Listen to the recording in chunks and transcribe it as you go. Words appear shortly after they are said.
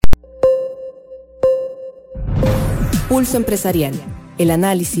Pulso Empresarial. El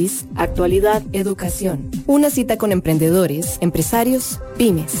análisis, actualidad, educación. Una cita con emprendedores, empresarios,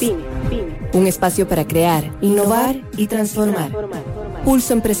 pymes. Un espacio para crear, innovar y transformar.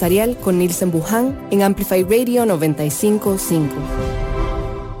 Pulso Empresarial con Nilsen Buján en Amplify Radio 95.5.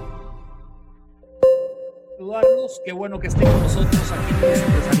 Saludarlos, qué bueno que estén con nosotros aquí en Pulso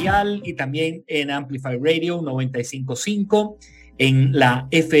Empresarial y también en Amplify Radio 95.5, en la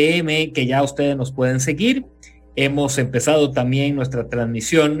FM que ya ustedes nos pueden seguir. Hemos empezado también nuestra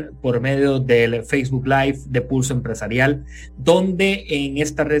transmisión por medio del Facebook Live de Pulso Empresarial, donde en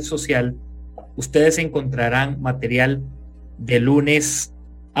esta red social ustedes encontrarán material de lunes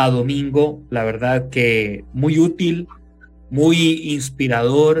a domingo, la verdad que muy útil, muy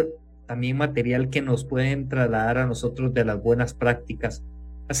inspirador, también material que nos pueden trasladar a nosotros de las buenas prácticas.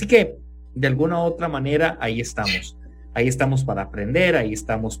 Así que de alguna u otra manera ahí estamos para aprender, ahí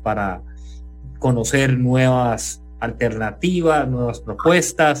estamos para conocer nuevas alternativas, nuevas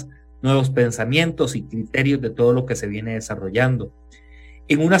propuestas, nuevos pensamientos y criterios de todo lo que se viene desarrollando.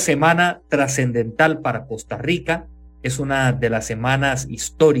 En una semana trascendental para Costa Rica, es una de las semanas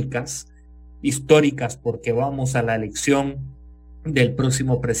históricas porque vamos a la elección del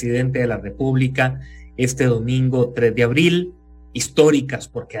próximo presidente de la República este domingo 3 de abril, históricas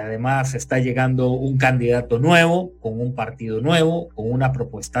porque además está llegando un candidato nuevo, con un partido nuevo, con una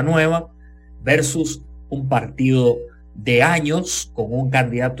propuesta nueva, versus un partido de años con un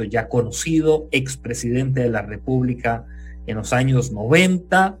candidato ya conocido, expresidente de la República en los años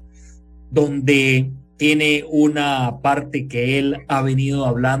 90, donde tiene una parte que él ha venido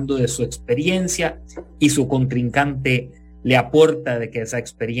hablando de su experiencia y su contrincante le aporta de que esa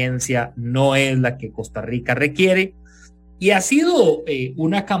experiencia no es la que Costa Rica requiere. Y ha sido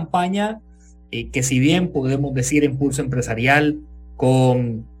una campaña que, si bien podemos decir en Pulso Empresarial,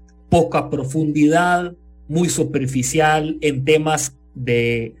 con poca profundidad, muy superficial en temas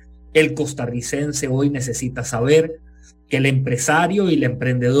de el costarricense hoy necesita saber, que el empresario y el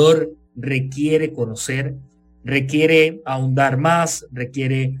emprendedor requiere conocer, requiere ahondar más,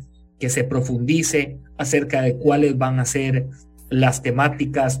 requiere que se profundice acerca de cuáles van a ser las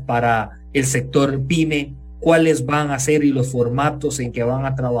temáticas para el sector pyme, cuáles van a ser y los formatos en que van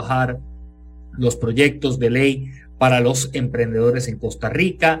a trabajar los proyectos de ley para los emprendedores en Costa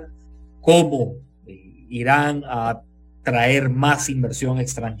Rica, cómo irán a traer más inversión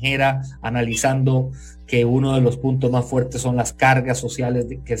extranjera, analizando que uno de los puntos más fuertes son las cargas sociales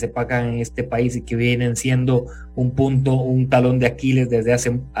que se pagan en este país y que vienen siendo un talón de Aquiles desde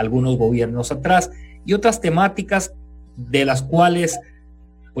hace algunos gobiernos atrás, y otras temáticas de las cuales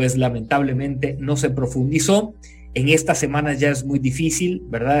pues lamentablemente no se profundizó. En estas semanas ya es muy difícil,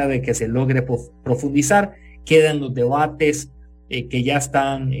 ¿verdad?, de que se logre profundizar. Quedan los debates que ya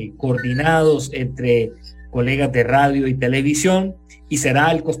están coordinados entre colegas de radio y televisión, y será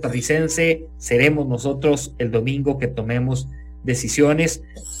el costarricense, seremos nosotros el domingo que tomemos decisiones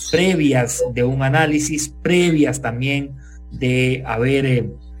previas de un análisis, previas también de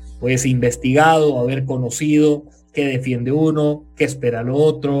haber pues investigado, haber conocido qué defiende uno, qué espera lo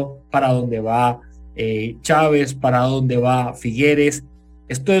otro, para dónde va Chávez, para dónde va Figueres.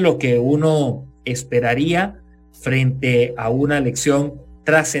 Esto es lo que uno esperaría frente a una elección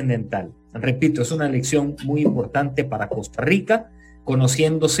trascendental. Repito, es una elección muy importante para Costa Rica,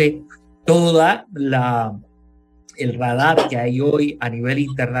 conociéndose toda el radar que hay hoy a nivel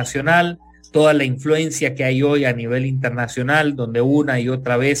internacional, toda la influencia que hay hoy a nivel internacional, donde una y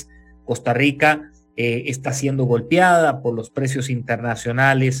otra vez Costa Rica está siendo golpeada por los precios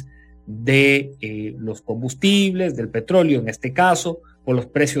internacionales de los combustibles, del petróleo en este caso, por los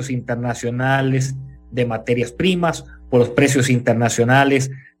precios internacionales de materias primas, por los precios internacionales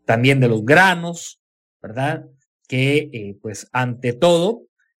también de los granos, ¿verdad? Que pues ante todo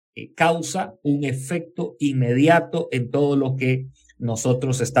causa un efecto inmediato en todo lo que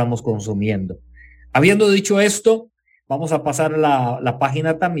nosotros estamos consumiendo. Habiendo dicho esto, vamos a pasar a la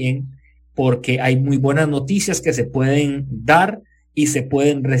página también, porque hay muy buenas noticias que se pueden dar y se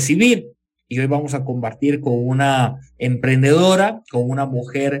pueden recibir. Y hoy vamos a compartir con una emprendedora, con una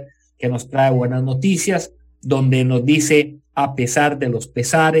mujer que nos trae buenas noticias, donde nos dice, a pesar de los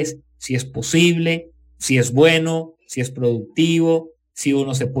pesares, si es posible, si es bueno, si es productivo, si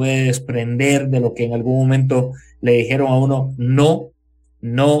uno se puede desprender de lo que en algún momento le dijeron a uno no,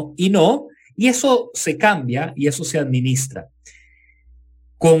 no y no, y eso se cambia y eso se administra.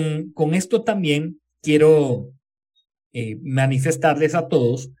 Con esto también quiero manifestarles a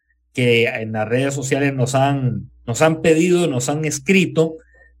todos que en las redes sociales nos han pedido, nos han escrito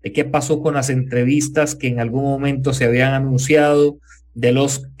de qué pasó con las entrevistas que en algún momento se habían anunciado de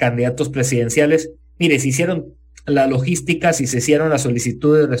los candidatos presidenciales. Mire, se hicieron la logística, si se hicieron las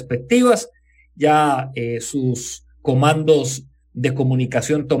solicitudes respectivas, ya sus comandos de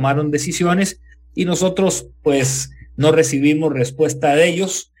comunicación tomaron decisiones y nosotros pues no recibimos respuesta de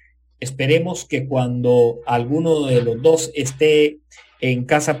ellos. Esperemos que cuando alguno de los dos esté en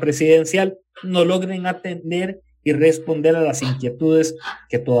casa presidencial nos logren atender y responder a las inquietudes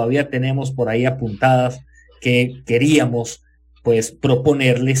que todavía tenemos por ahí apuntadas, que queríamos pues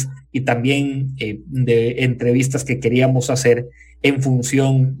proponerles, y también de entrevistas que queríamos hacer en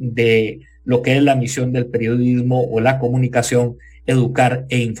función de lo que es la misión del periodismo o la comunicación: educar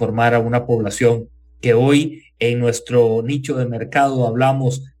e informar a una población que hoy en nuestro nicho de mercado,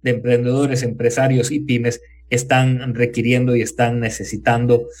 hablamos de emprendedores, empresarios y pymes, están requiriendo y están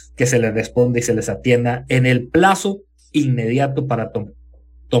necesitando que se les responda y se les atienda en el plazo inmediato para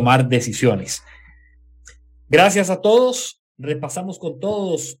tomar decisiones. Gracias a todos. Repasamos con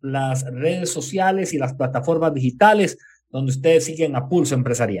todos las redes sociales y las plataformas digitales donde ustedes siguen a Pulso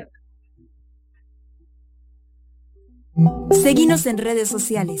Empresarial. Seguinos en redes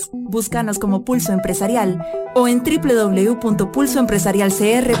sociales, búscanos como Pulso Empresarial o en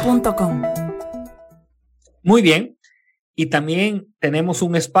www.pulsoempresarialcr.com. Muy bien, y también tenemos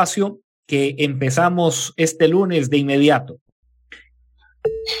un espacio que empezamos este lunes de inmediato.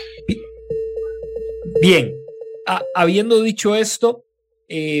 Bien, habiendo dicho esto,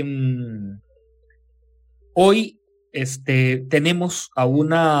 hoy tenemos a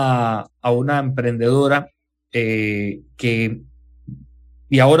una emprendedora que,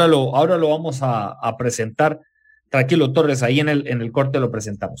 y ahora lo vamos a presentar. Tranquilo, Torres, ahí en el corte lo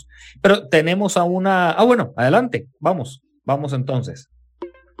presentamos. Pero tenemos a una... bueno, adelante, vamos entonces.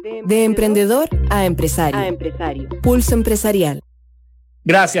 De emprendedor a empresario. Pulso Empresarial.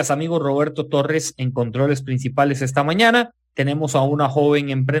 Gracias, amigo Roberto Torres, en controles principales esta mañana. Tenemos a una joven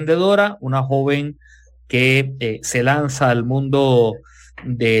emprendedora, una joven que se lanza al mundo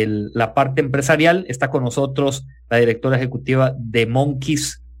de la parte empresarial. Está con nosotros la directora ejecutiva de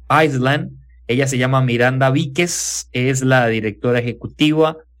Monkeys Island. Ella se llama Miranda VÁQUEZ, es la directora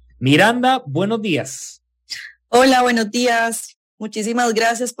ejecutiva. Miranda, buenos días. Hola, buenos días. Muchísimas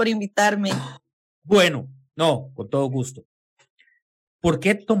gracias por invitarme. Bueno, no, con todo gusto. ¿Por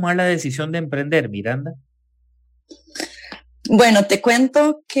qué tomar la decisión de emprender, Miranda? Bueno, te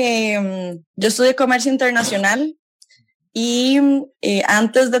cuento que yo estudié comercio internacional y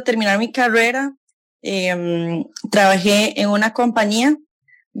antes de terminar mi carrera trabajé en una compañía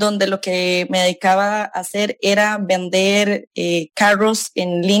donde lo que me dedicaba a hacer era vender carros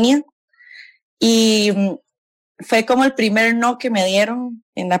en línea, y fue como el primer no que me dieron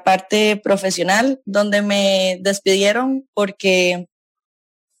en la parte profesional, donde me despidieron porque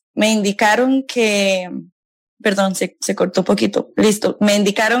me indicaron que, perdón, se cortó un poquito, listo, me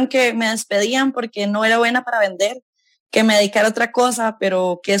indicaron que me despedían porque no era buena para vender, que me dedicara a otra cosa,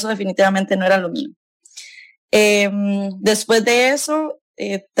 pero que eso definitivamente no era lo mío. Después de eso,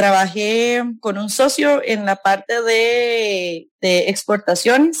 trabajé con un socio en la parte de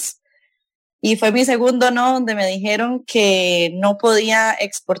exportaciones, y fue mi segundo no, donde me dijeron que no podía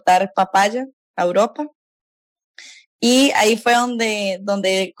exportar papaya a Europa. Y ahí fue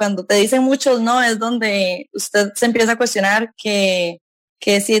donde cuando te dicen muchos no, es donde usted se empieza a cuestionar que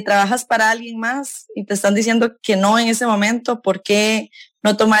si trabajas para alguien más y te están diciendo que no en ese momento, ¿por qué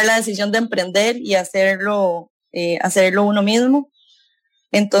no tomar la decisión de emprender y hacerlo uno mismo?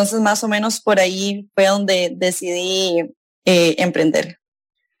 Entonces, más o menos por ahí fue donde decidí emprender.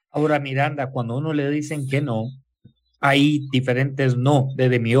 Ahora, Miranda, cuando a uno le dicen que no, hay diferentes no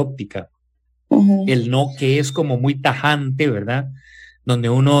desde mi óptica. Uh-huh. El no que es como muy tajante, ¿verdad? Donde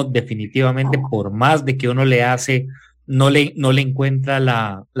uno definitivamente, por más de que uno le hace, no le encuentra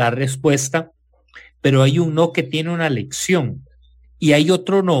la respuesta, pero hay un no que tiene una lección, y hay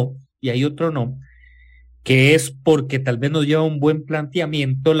otro no, que es porque tal vez nos lleva un buen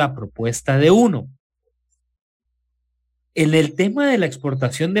planteamiento la propuesta de uno. En el tema de la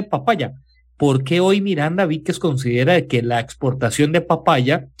exportación de papaya, ¿por qué hoy Miranda VÁQUEZ considera que la exportación de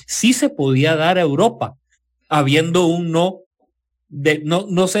papaya sí se podía dar a Europa, habiendo un no,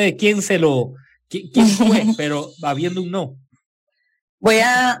 no sé de quién quién fue, pero habiendo un no? Voy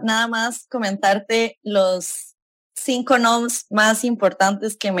a nada más comentarte los 5 no's más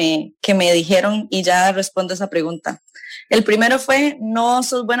importantes que me dijeron, y ya respondo esa pregunta. El primero fue: no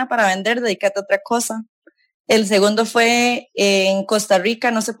sos buena para vender, dedícate a otra cosa. El segundo fue: en Costa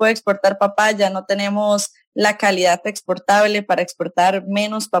Rica no se puede exportar papaya, no tenemos la calidad exportable para exportar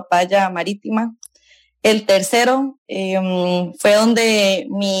menos papaya marítima. El tercero fue donde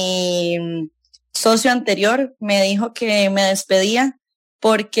mi socio anterior me dijo que me despedía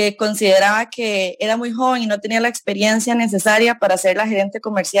porque consideraba que era muy joven y no tenía la experiencia necesaria para ser la gerente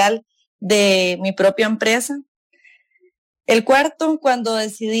comercial de mi propia empresa. El cuarto, cuando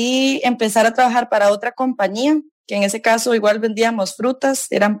decidí empezar a trabajar para otra compañía, que en ese caso igual vendíamos frutas,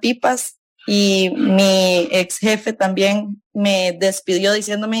 eran pipas, y mi ex jefe también me despidió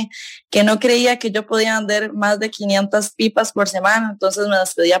diciéndome que no creía que yo podía vender más de 500 pipas por semana, entonces me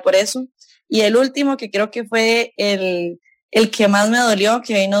despedía por eso. Y el último, que creo que fue el que más me dolió,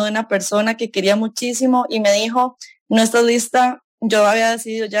 que vino de una persona que quería muchísimo y me dijo, no estás lista. Yo había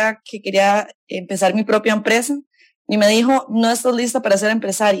decidido ya que quería empezar mi propia empresa y me dijo, no estás lista para ser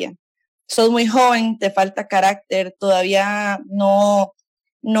empresaria. Sos muy joven, te falta carácter, todavía no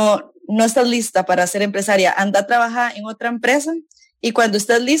estás lista para ser empresaria. Anda a trabajar en otra empresa y cuando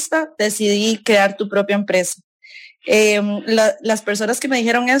estés lista, decidí crear tu propia empresa. Las personas que me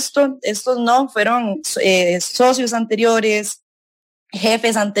dijeron estos no fueron socios anteriores,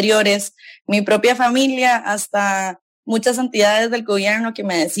 jefes anteriores, mi propia familia, hasta muchas entidades del gobierno que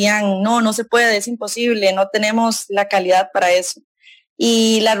me decían, no se puede, es imposible, no tenemos la calidad para eso.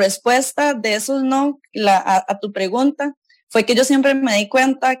 Y la respuesta de esos no, a tu pregunta, fue que yo siempre me di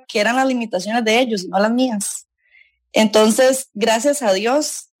cuenta que eran las limitaciones de ellos y no las mías. Entonces, gracias a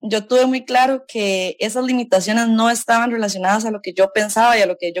Dios, yo tuve muy claro que esas limitaciones no estaban relacionadas a lo que yo pensaba y a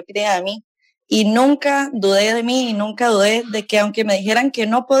lo que yo creía de mí. Y nunca dudé de mí y nunca dudé de que aunque me dijeran que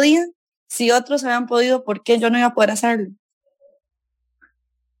no podía, si otros habían podido, ¿por qué yo no iba a poder hacerlo?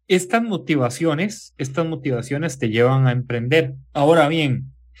 Estas motivaciones te llevan a emprender. Ahora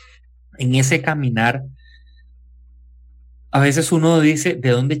bien, en ese caminar, a veces uno dice, ¿de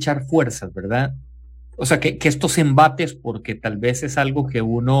dónde echar fuerzas, verdad? O sea, que estos embates, porque tal vez es algo que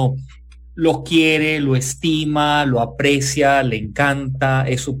uno lo quiere, lo estima, lo aprecia, le encanta,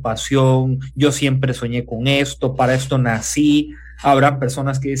 es su pasión. Yo siempre soñé con esto, para esto nací. Habrá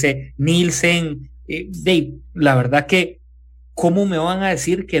personas que dicen, Nielsen, Dave, la verdad que, ¿cómo me van a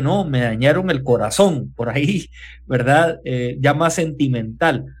decir que no? Me dañaron el corazón, por ahí, ¿verdad? Ya más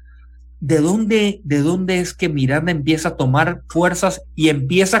sentimental. ¿De dónde es que Miranda empieza a tomar fuerzas y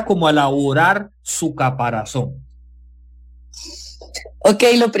empieza como a elaborar su caparazón? Ok,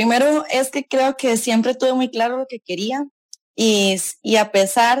 lo primero es que creo que siempre tuve muy claro lo que quería y a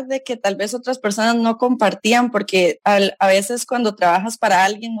pesar de que tal vez otras personas no compartían, porque a veces cuando trabajas para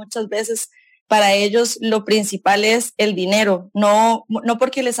alguien, muchas veces para ellos lo principal es el dinero, no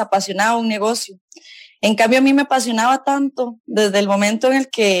porque les apasionaba un negocio. En cambio, a mí me apasionaba tanto desde el momento en el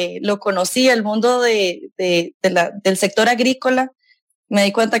que lo conocí, el mundo del sector agrícola, me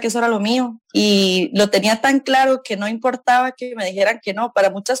di cuenta que eso era lo mío y lo tenía tan claro que no importaba que me dijeran que no. Para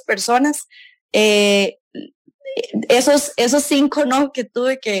muchas personas, esos 5 no que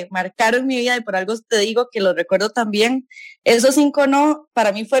tuve que marcar en mi vida, y por algo te digo que los recuerdo también, esos 5 no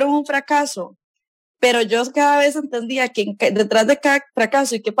para mí fueron un fracaso. Pero yo cada vez entendía que detrás de cada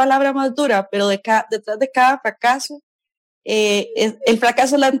fracaso, y qué palabra más dura, pero detrás de cada fracaso, el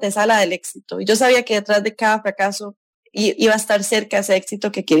fracaso es la antesala del éxito. Y yo sabía que detrás de cada fracaso iba a estar cerca de ese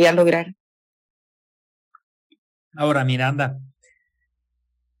éxito que quería lograr. Ahora, Miranda,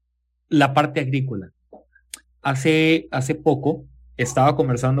 la parte agrícola. Hace poco estaba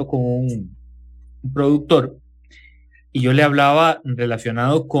conversando con un productor y yo le hablaba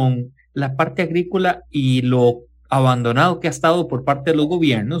relacionado con la parte agrícola y lo abandonado que ha estado por parte de los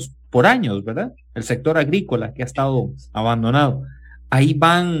gobiernos por años, ¿verdad? El sector agrícola que ha estado abandonado. Ahí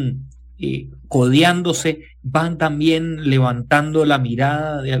van codeándose, van también levantando la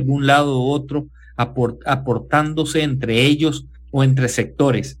mirada de algún lado u otro, aportándose entre ellos o entre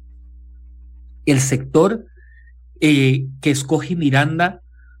sectores. El sector que escoge Miranda,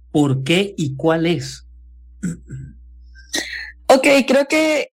 ¿por qué y cuál es? Ok, creo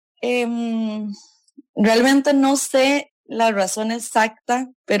que realmente no sé la razón exacta,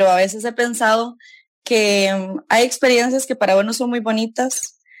 pero a veces he pensado que hay experiencias que para uno son muy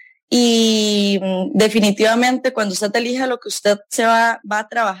bonitas y definitivamente cuando usted elija lo que usted va a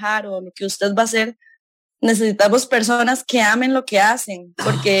trabajar o lo que usted va a hacer, necesitamos personas que amen lo que hacen,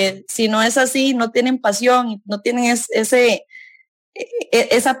 porque si no es así, no tienen pasión, no tienen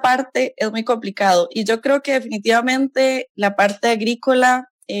esa parte, es muy complicado. Y yo creo que definitivamente la parte agrícola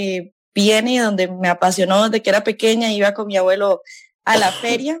viene donde me apasionó desde que era pequeña. Iba con mi abuelo a la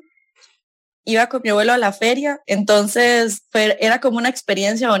feria, entonces era como una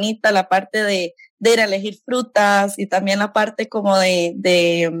experiencia bonita, la parte de ir a elegir frutas y también la parte como de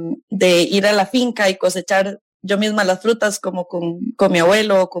ir a la finca y cosechar yo misma las frutas como con mi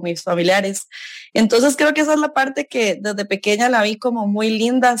abuelo o con mis familiares. Entonces creo que esa es la parte que desde pequeña la vi como muy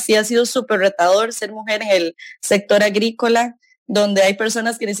linda. Sí ha sido súper retador ser mujer en el sector agrícola. donde hay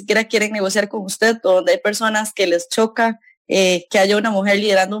personas que ni siquiera quieren negociar con usted, donde hay personas que les choca que haya una mujer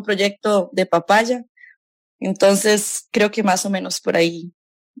liderando un proyecto de papaya. Entonces, creo que más o menos por ahí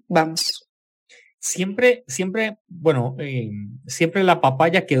vamos. Siempre, bueno, siempre la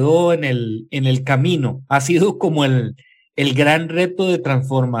papaya quedó en el camino. Ha sido como el gran reto de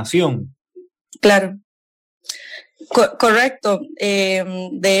transformación. Claro. Correcto.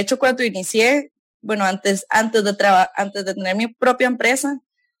 De hecho, cuando inicié, bueno, antes de tener mi propia empresa,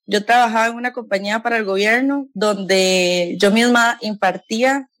 yo trabajaba en una compañía para el gobierno donde yo misma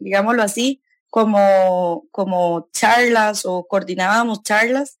impartía, digámoslo así, como charlas o coordinábamos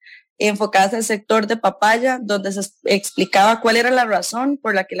charlas enfocadas al sector de papaya, donde se explicaba cuál era la razón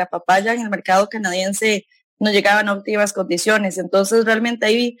por la que la papaya en el mercado canadiense no llegaba en óptimas condiciones. Entonces realmente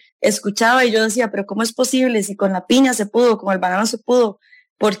ahí escuchaba y yo decía, pero ¿cómo es posible? Si con la piña se pudo, con el banano se pudo,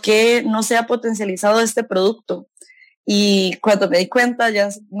 ¿por qué no se ha potencializado este producto? Y cuando me di cuenta ya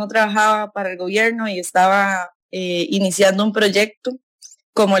no trabajaba para el gobierno y estaba iniciando un proyecto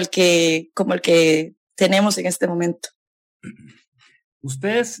como el que tenemos en este momento.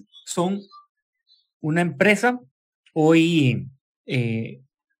 Ustedes son una empresa hoy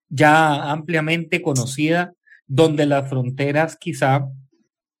ya ampliamente conocida, donde las fronteras quizá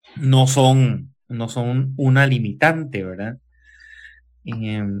no son una limitante, ¿verdad?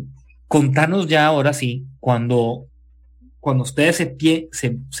 Contanos ya ahora sí, cuando ustedes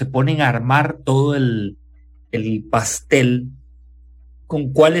se ponen a armar todo el pastel,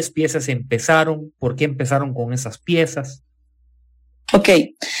 ¿con cuáles piezas empezaron? ¿Por qué empezaron con esas piezas? Ok,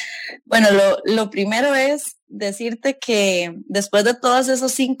 bueno, lo primero es decirte que después de todos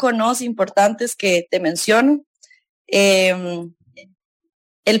esos 5 nos importantes que te menciono, el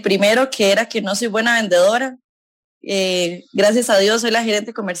primero que era que no soy buena vendedora, gracias a Dios soy la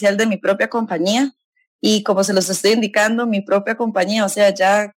gerente comercial de mi propia compañía y como se los estoy indicando, mi propia compañía, o sea,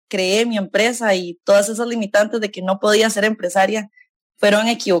 ya creé mi empresa y todas esas limitantes de que no podía ser empresaria fueron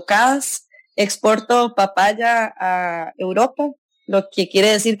equivocadas. Exporto papaya a Europa, lo que quiere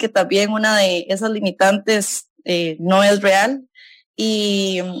decir que también una de esas limitantes no es real.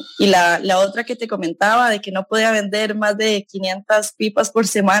 Y la otra que te comentaba de que no podía vender más de 500 pipas por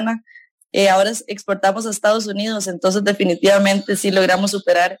semana, ahora exportamos a Estados Unidos, entonces definitivamente sí logramos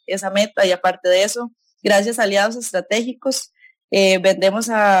superar esa meta y aparte de eso, gracias a aliados estratégicos, vendemos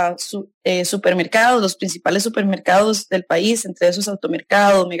a supermercados, los principales supermercados del país, entre esos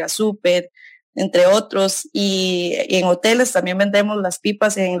Automercado, Mega Super, entre otros, y en hoteles también vendemos las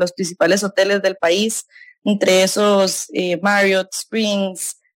pipas en los principales hoteles del país, entre esos Marriott,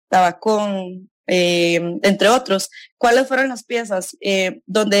 Springs, Tabacón, entre otros. ¿Cuáles fueron las piezas?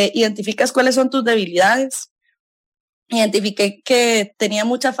 Donde identificas cuáles son tus debilidades. Identifiqué que tenía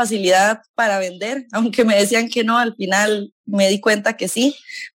mucha facilidad para vender, aunque me decían que no, al final me di cuenta que sí,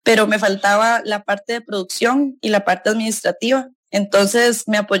 pero me faltaba la parte de producción y la parte administrativa. Entonces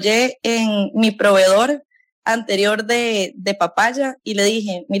me apoyé en mi proveedor anterior de papaya y le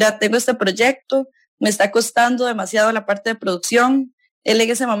dije, mira, tengo este proyecto, me está costando demasiado la parte de producción. Él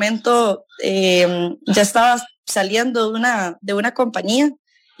en ese momento ya estaba saliendo de una compañía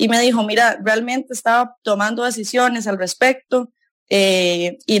y me dijo, mira, realmente estaba tomando decisiones al respecto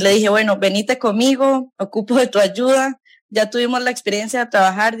y le dije, bueno, venite conmigo, ocupo de tu ayuda. Ya tuvimos la experiencia de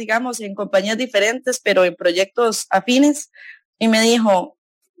trabajar, digamos, en compañías diferentes, pero en proyectos afines. Y me dijo,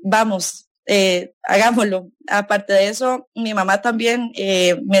 vamos, hagámoslo. Aparte de eso, mi mamá también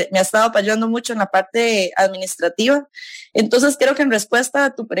me ha estado apoyando mucho en la parte administrativa. Entonces, creo que en respuesta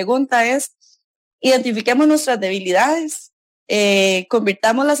a tu pregunta es, identifiquemos nuestras debilidades,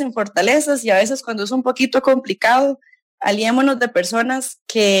 convirtámoslas en fortalezas y a veces cuando es un poquito complicado, aliémonos de personas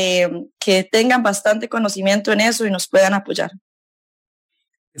que tengan bastante conocimiento en eso y nos puedan apoyar.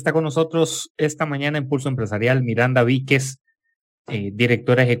 Está con nosotros esta mañana en Pulso Empresarial Miranda VÁQUEZ,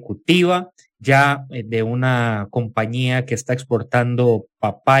 directora ejecutiva ya de una compañía que está exportando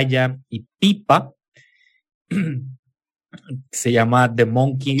papaya y pipa, se llama The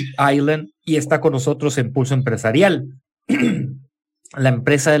Monkey Island y está con nosotros en Pulso Empresarial. La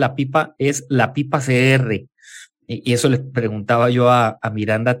empresa de la pipa es la Pipa CR y eso le preguntaba yo a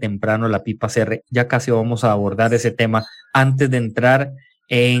Miranda temprano, la Pipa CR. Ya casi vamos a abordar ese tema antes de entrar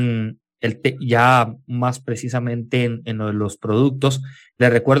en ya más precisamente en lo de los productos. Le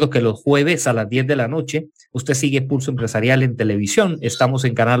recuerdo que los jueves a las 10 de la noche usted sigue Pulso Empresarial en televisión. Estamos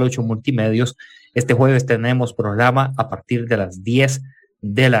en Canal 8 Multimedios. Este jueves tenemos programa a partir de las 10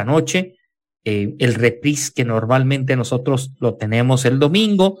 de la noche. El reprise que normalmente nosotros lo tenemos el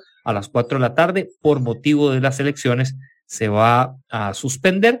domingo a las 4 de la tarde por motivo de las elecciones se va a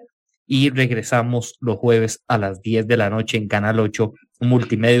suspender y regresamos los jueves a las 10 de la noche en Canal 8,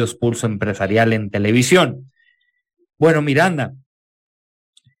 Multimedios Pulso Empresarial en televisión. Bueno, Miranda,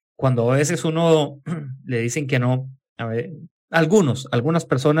 cuando a veces uno le dicen que no, a ver, algunas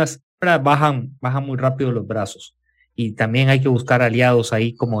personas bajan muy rápido los brazos, y también hay que buscar aliados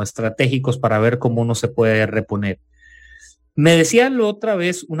ahí como estratégicos para ver cómo uno se puede reponer. Me decía la otra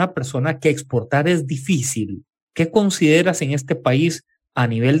vez una persona que exportar es difícil. ¿Qué consideras en este país a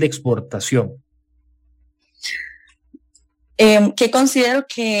nivel de exportación? ¿Qué considero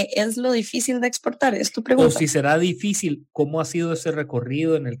que es lo difícil de exportar? ¿Es tu pregunta? O si será difícil, ¿cómo ha sido ese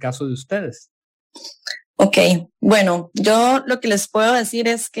recorrido en el caso de ustedes? Ok, bueno, yo lo que les puedo decir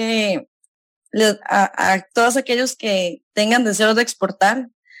es que a todos aquellos que tengan deseos de exportar,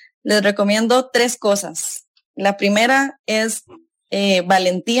 les recomiendo 3 cosas. La primera es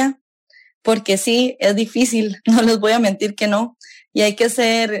valentía, porque sí, es difícil, no les voy a mentir que no, y hay que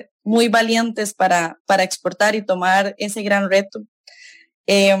ser muy valientes para exportar y tomar ese gran reto.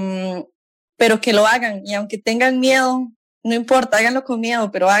 Pero que lo hagan, y aunque tengan miedo, no importa, háganlo con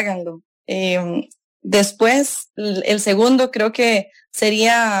miedo, pero háganlo. Después, el segundo creo que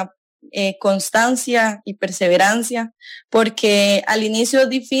sería constancia y perseverancia, porque al inicio es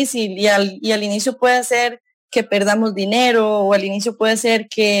difícil y al inicio puede ser que perdamos dinero, o al inicio puede ser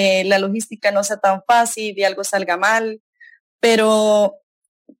que la logística no sea tan fácil y algo salga mal, pero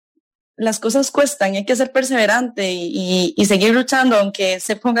las cosas cuestan y hay que ser perseverante y seguir luchando aunque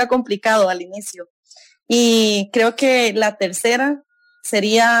se ponga complicado al inicio. Y creo que la tercera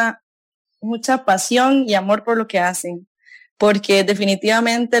sería mucha pasión y amor por lo que hacen, porque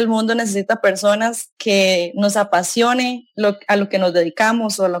definitivamente el mundo necesita personas que nos apasione a lo que nos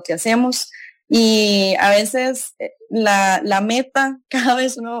dedicamos o a lo que hacemos. Y a veces la meta, cada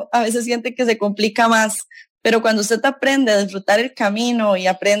vez uno a veces siente que se complica más, pero cuando usted aprende a disfrutar el camino y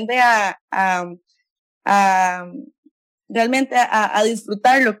aprende a realmente a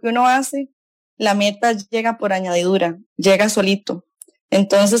disfrutar lo que uno hace, la meta llega por añadidura, llega solito.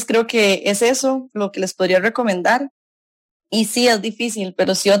 Entonces creo que es eso lo que les podría recomendar. Y sí, es difícil,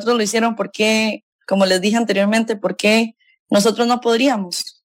 pero si otros lo hicieron, ¿por qué? Como les dije anteriormente, ¿por qué nosotros no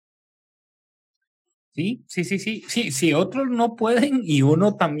podríamos? Sí, si otros no pueden y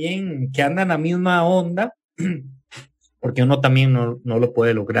uno también que anda en la misma onda, porque uno también no lo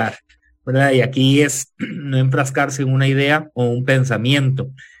puede lograr, ¿verdad? Y aquí es no enfrascarse en una idea o un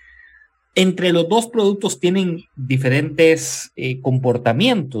pensamiento. Entre los dos productos tienen diferentes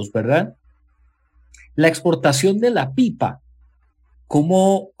comportamientos, ¿verdad? La exportación de la pipa,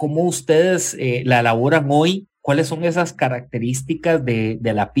 ¿cómo ustedes la elaboran hoy? ¿Cuáles son esas características de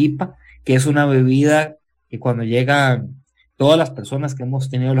la pipa? Que es una bebida que cuando llegan todas las personas que hemos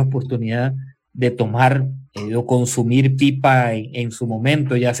tenido la oportunidad de tomar o consumir pipa en su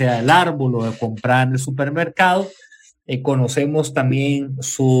momento, ya sea del árbol o de comprar en el supermercado, conocemos también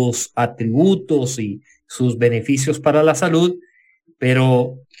sus atributos y sus beneficios para la salud,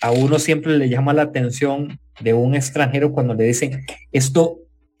 pero a uno siempre le llama la atención de un extranjero cuando le dicen, esto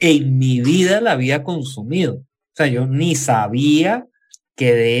en mi vida la había consumido. O sea, yo ni sabía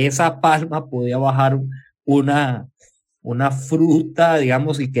que de esa palma podía bajar una fruta,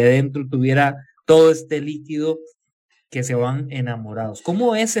 digamos, y que dentro tuviera todo este líquido que se van enamorados.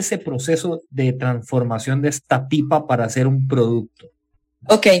 ¿Cómo es ese proceso de transformación de esta pipa para hacer un producto?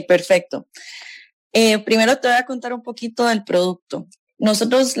 Ok, perfecto. Primero te voy a contar un poquito del producto.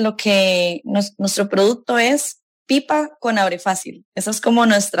 Nosotros nuestro producto es pipa con abre fácil. Esa es como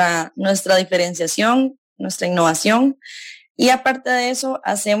nuestra diferenciación, nuestra innovación. Y aparte de eso,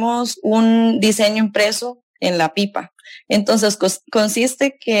 hacemos un diseño impreso en la pipa. Entonces,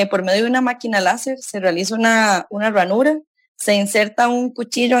 consiste que por medio de una máquina láser se realiza una ranura, se inserta un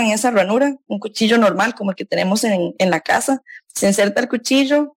cuchillo en esa ranura, un cuchillo normal como el que tenemos en la casa, se inserta el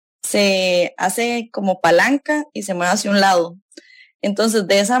cuchillo, se hace como palanca y se mueve hacia un lado. Entonces,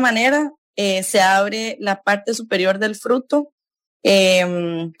 de esa manera se abre la parte superior del fruto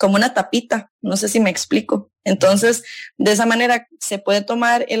como una tapita, no sé si me explico. Entonces, de esa manera se puede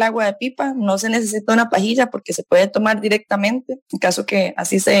tomar el agua de pipa, no se necesita una pajilla porque se puede tomar directamente, en caso que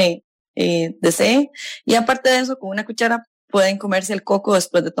así se desee. Y aparte de eso, con una cuchara pueden comerse el coco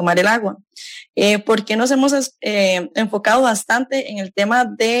después de tomar el agua. ¿Por qué nos hemos enfocado bastante en el tema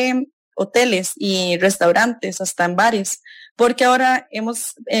de hoteles y restaurantes, hasta en bares? Porque ahora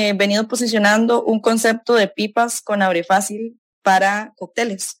hemos venido posicionando un concepto de pipas con abre fácil para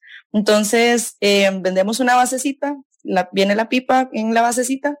cócteles. Entonces, vendemos una basecita, viene la pipa en la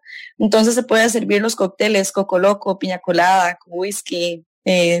basecita, entonces se puede servir los cócteles, coco loco, piña colada, whisky,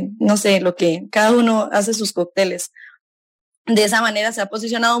 no sé, lo que cada uno hace sus cócteles. de esa manera se ha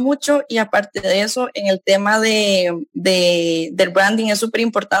posicionado mucho, y aparte de eso, en el tema del branding es súper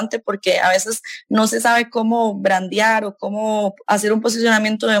importante porque a veces no se sabe cómo brandear o cómo hacer un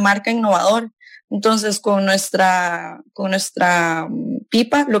posicionamiento de marca innovador. Entonces, con nuestra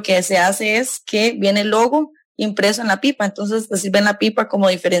pipa, lo que se hace es que viene el logo impreso en la pipa, entonces te sirven la pipa como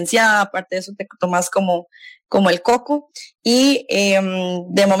diferenciada, aparte de eso te tomas como el coco, y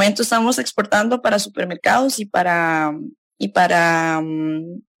de momento estamos exportando para supermercados y para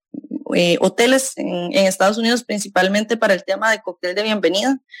hoteles en Estados Unidos, principalmente para el tema de cóctel de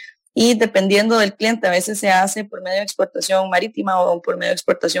bienvenida, y dependiendo del cliente, a veces se hace por medio de exportación marítima o por medio de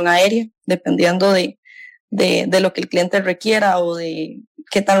exportación aérea, dependiendo de lo que el cliente requiera o de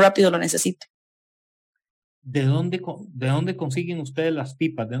qué tan rápido lo necesite. ¿De dónde consiguen ustedes las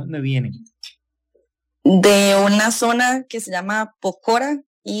pipas? ¿De dónde vienen? De una zona que se llama Pocora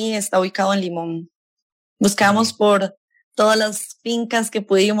y está ubicado en Limón. Buscamos por todas las fincas que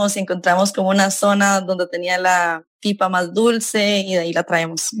pudimos y encontramos como una zona donde tenía la pipa más dulce y de ahí la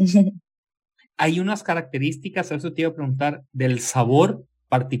traemos. ¿Hay unas características, eso te iba a preguntar, del sabor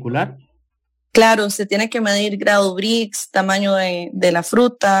particular? Claro, se tiene que medir grado Brix, tamaño de la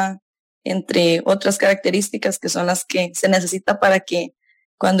fruta, entre otras características que son las que se necesita para que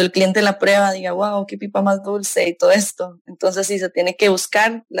cuando el cliente la prueba diga, wow, qué pipa más dulce y todo esto. Entonces sí, se tiene que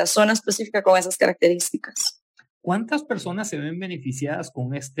buscar la zona específica con esas características. ¿Cuántas personas se ven beneficiadas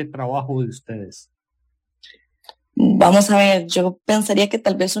con este trabajo de ustedes? Vamos a ver, yo pensaría que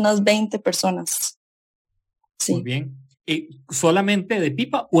tal vez unas 20 personas. Sí. Muy bien. ¿Solamente de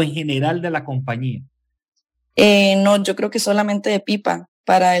pipa o en general de la compañía? No, yo creo que solamente de pipa.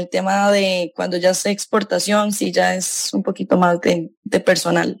 Para el tema de cuando ya sea exportación, sí ya es un poquito más de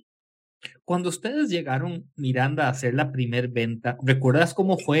personal. Cuando ustedes llegaron, Miranda, a hacer la primer venta, ¿recuerdas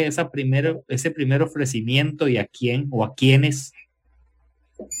cómo fue ese primer ofrecimiento y a quién o a quiénes?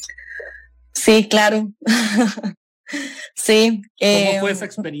 Sí, claro. Sí. ¿Cómo fue esa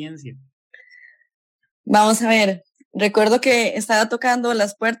experiencia? Vamos a ver. Recuerdo que estaba tocando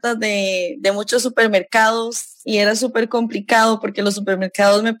las puertas de muchos supermercados y era súper complicado porque los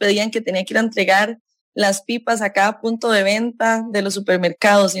supermercados me pedían que tenía que ir a entregar las pipas a cada punto de venta de los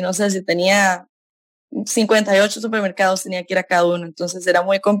supermercados, y no sé si tenía 58 supermercados, tenía que ir a cada uno, entonces era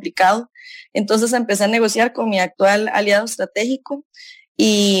muy complicado. Entonces empecé a negociar con mi actual aliado estratégico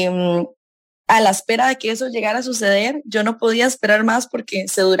y a la espera de que eso llegara a suceder, yo no podía esperar más porque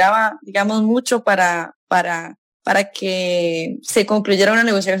se duraba, digamos, mucho para que se concluyera una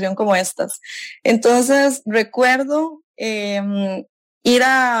negociación como estas. Entonces recuerdo ir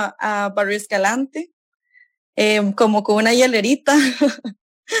a Barrio Escalante como con una hielerita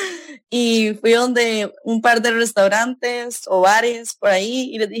y fui donde un par de restaurantes o bares por ahí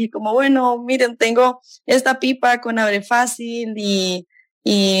y les dije como, bueno, miren, tengo esta pipa con abre fácil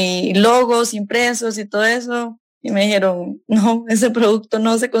y logos impresos y todo eso, y me dijeron, no, ese producto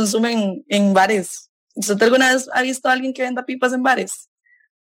no se consume en bares. ¿Usted alguna vez ha visto a alguien que venda pipas en bares?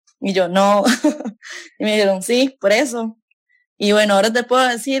 Y yo, no. Y me dijeron, sí, por eso. Y bueno, ahora te puedo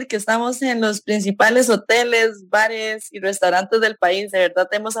decir que estamos en los principales hoteles, bares y restaurantes del país. De verdad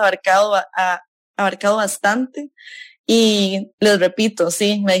hemos abarcado bastante. Y les repito,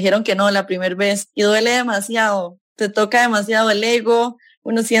 sí, me dijeron que no la primera vez. Y duele demasiado. Te toca demasiado el ego.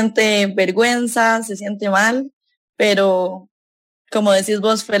 Uno siente vergüenza, se siente mal. Pero como decís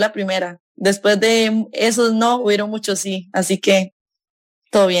vos, fue la primera. Después de esos no, hubieron muchos sí, así que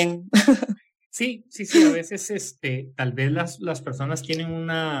todo bien. Sí, a veces tal vez las personas tienen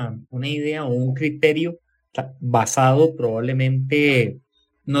una idea o un criterio basado probablemente,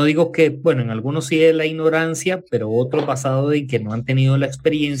 no digo que, bueno, en algunos sí de la ignorancia, pero otros basado en que no han tenido la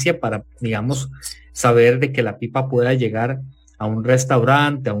experiencia para, digamos, saber de que la pipa pueda llegar a un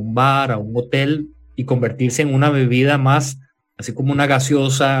restaurante, a un bar, a un hotel y convertirse en una bebida más, así como una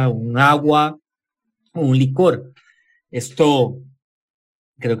gaseosa, un agua o un licor. Esto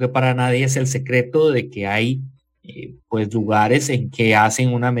creo que para nadie es el secreto de que hay pues lugares en que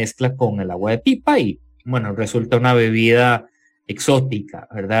hacen una mezcla con el agua de pipa y bueno, resulta una bebida exótica,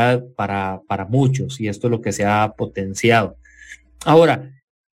 ¿verdad? Para muchos, y esto es lo que se ha potenciado. Ahora,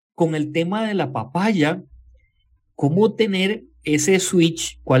 con el tema de la papaya, ¿cómo tener ese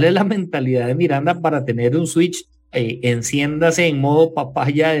switch? ¿Cuál es la mentalidad de Miranda para tener un switch? Enciéndase en modo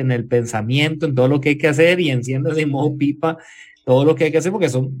papaya en el pensamiento, en todo lo que hay que hacer, y enciéndase en modo pipa, todo lo que hay que hacer, porque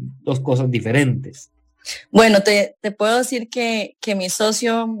son dos cosas diferentes. Bueno, te puedo decir que mi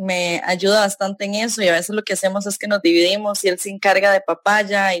socio me ayuda bastante en eso y a veces lo que hacemos es que nos dividimos y él se encarga de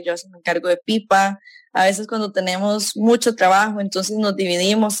papaya y yo me encargo de pipa. A veces cuando tenemos mucho trabajo, entonces nos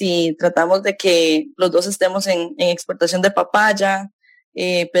dividimos y tratamos de que los dos estemos en exportación de papaya.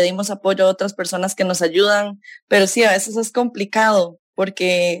 Pedimos apoyo a otras personas que nos ayudan, pero sí, a veces es complicado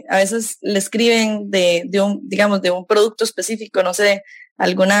porque a veces le escriben de un producto específico, no sé,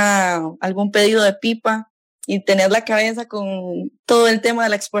 algún pedido de pipa y tener la cabeza con todo el tema de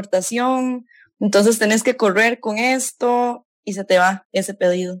la exportación, entonces tenés que correr con esto y se te va ese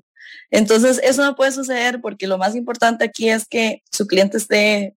pedido. Entonces eso no puede suceder porque lo más importante aquí es que su cliente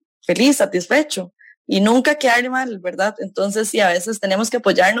esté feliz, satisfecho y nunca quedar mal, ¿verdad? Entonces sí, a veces tenemos que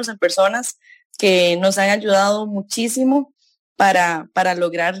apoyarnos en personas que nos han ayudado muchísimo para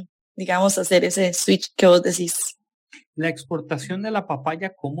lograr, digamos, hacer ese switch que vos decís. La exportación de la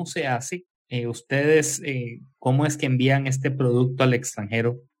papaya, ¿cómo se hace? Ustedes, ¿cómo es que envían este producto al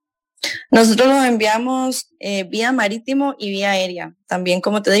extranjero? Nosotros lo enviamos vía marítimo y vía aérea. También,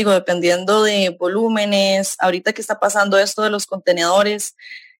 como te digo, dependiendo de volúmenes, ahorita que está pasando esto de los contenedores,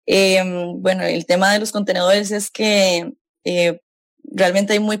 bueno, el tema de los contenedores es que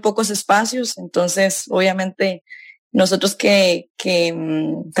realmente hay muy pocos espacios, entonces obviamente nosotros que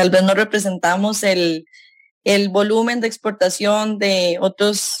tal vez no representamos el volumen de exportación de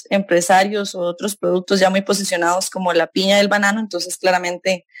otros empresarios o otros productos ya muy posicionados como la piña y el banano, entonces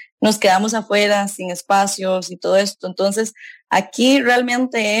claramente nos quedamos afuera sin espacios y todo esto. Entonces aquí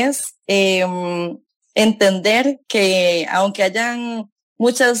realmente es entender que aunque hayan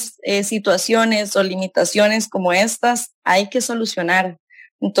muchas situaciones o limitaciones como estas, hay que solucionar.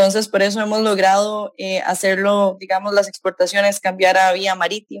 Entonces, por eso hemos logrado hacerlo, digamos, las exportaciones cambiar a vía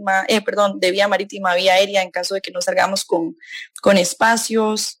marítima, de vía marítima a vía aérea en caso de que no salgamos con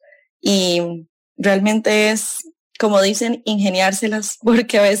espacios. Y realmente es, como dicen, ingeniárselas,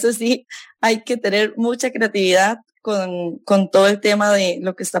 porque a veces sí hay que tener mucha creatividad con todo el tema de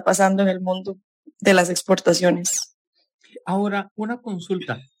lo que está pasando en el mundo de las exportaciones. Ahora, una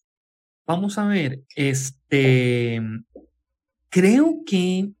consulta. Vamos a ver, creo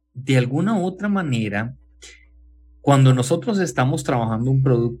que de alguna u otra manera, cuando nosotros estamos trabajando un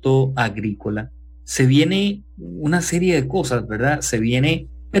producto agrícola, se viene una serie de cosas, ¿verdad? Se viene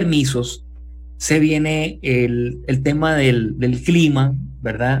permisos, se viene el tema del clima,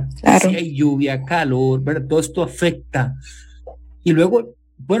 ¿verdad? Claro. Si hay lluvia, calor, ¿verdad? Todo esto afecta. Y luego,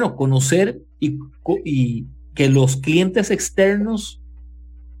 bueno, conocer y que los clientes externos,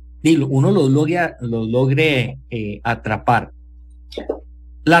 uno los logre atrapar.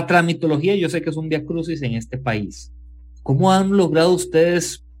 La tramitología, yo sé que es un viacrucis en este país. ¿Cómo han logrado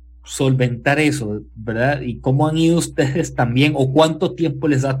ustedes solventar eso, verdad? ¿Y cómo han ido ustedes también, o cuánto tiempo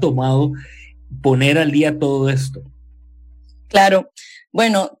les ha tomado poner al día todo esto? Claro,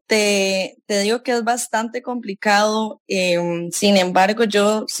 bueno, te digo que es bastante complicado. Sin embargo,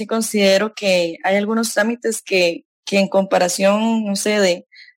 yo sí considero que hay algunos trámites que en comparación, no sé, de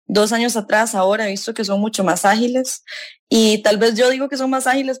 2 años atrás, ahora he visto que son mucho más ágiles. Y tal vez yo digo que son más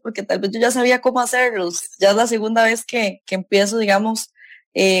ágiles porque tal vez yo ya sabía cómo hacerlos. Ya es la segunda vez que empiezo, digamos,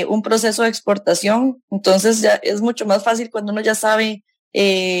 un proceso de exportación. Entonces ya es mucho más fácil cuando uno ya sabe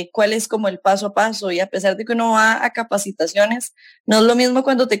cuál es como el paso a paso, y a pesar de que uno va a capacitaciones, no es lo mismo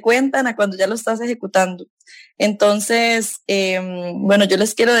cuando te cuentan a cuando ya lo estás ejecutando. Entonces, bueno, yo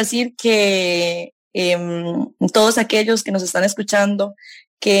les quiero decir que todos aquellos que nos están escuchando,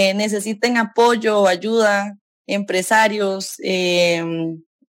 que necesiten apoyo o ayuda, empresarios,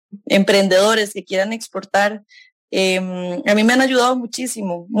 emprendedores que quieran exportar, a mí me han ayudado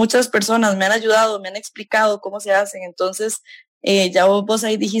muchísimo, muchas personas me han ayudado, me han explicado cómo se hacen. Entonces, ya vos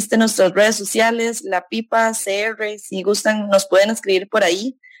ahí dijiste nuestras redes sociales, La Pipa CR, si gustan nos pueden escribir por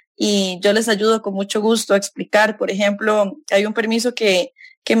ahí y yo les ayudo con mucho gusto a explicar. Por ejemplo, hay un permiso que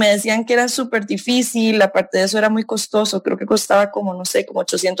me decían que era súper difícil, aparte de eso era muy costoso, creo que costaba como, no sé, como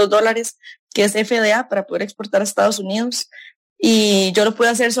 $800, que es FDA para poder exportar a Estados Unidos. Y yo lo pude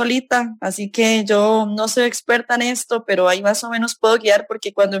hacer solita, así que yo no soy experta en esto, pero ahí más o menos puedo guiar,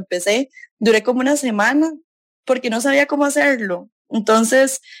 porque cuando empecé duré como una semana porque no sabía cómo hacerlo.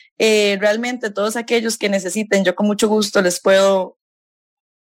 Entonces, realmente todos aquellos que necesiten, yo con mucho gusto les puedo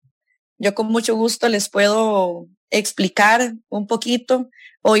explicar un poquito,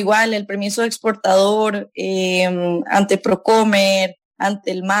 o igual el permiso de exportador ante Procomer, ante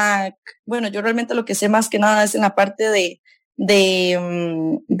el MAC. Bueno, yo realmente lo que sé más que nada es en la parte de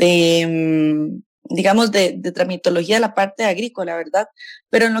digamos, de tramitología de la parte agrícola, ¿verdad?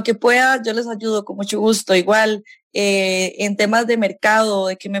 Pero en lo que pueda, yo les ayudo con mucho gusto. Igual, en temas de mercado,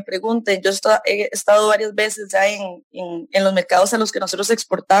 de que me pregunten, yo he estado varias veces ya en los mercados a los que nosotros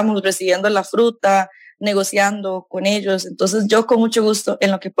exportamos, recibiendo la fruta, negociando con ellos. Entonces, yo con mucho gusto,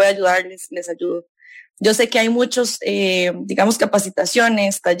 en lo que pueda ayudarles, les ayudo. Yo sé que hay muchos, digamos,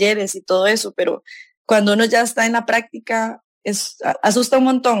 capacitaciones, talleres y todo eso, pero cuando uno ya está en la práctica, asusta un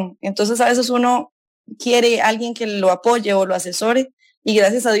montón. Entonces, a veces uno quiere alguien que lo apoye o lo asesore, y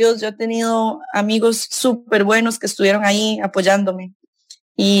gracias a Dios yo he tenido amigos súper buenos que estuvieron ahí apoyándome,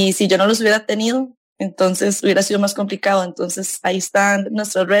 y si yo no los hubiera tenido, entonces hubiera sido más complicado. Entonces ahí están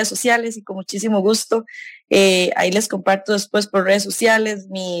nuestras redes sociales, y con muchísimo gusto ahí les comparto después por redes sociales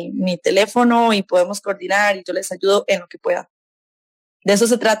mi teléfono, y podemos coordinar, y yo les ayudo en lo que pueda. De eso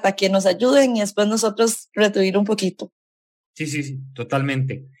se trata, que nos ayuden y después nosotros retribuir un poquito. Sí,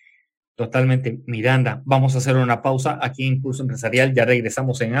 totalmente. Miranda, vamos a hacer una pausa aquí en Pulso Empresarial. Ya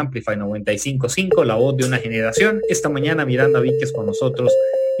regresamos en Amplify 95.5, la voz de una generación. Esta mañana Miranda VÁQUEZ con nosotros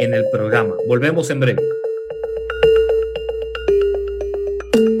en el programa. Volvemos en breve.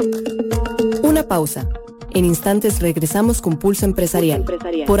 Una pausa. En instantes regresamos con Pulso Empresarial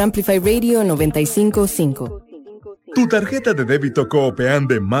por Amplify Radio 95.5. Tu tarjeta de débito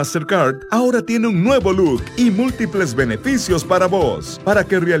Coopeande Mastercard ahora tiene un nuevo look y múltiples beneficios para vos, para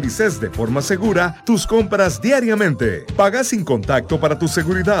que realices de forma segura tus compras diariamente. Paga sin contacto para tu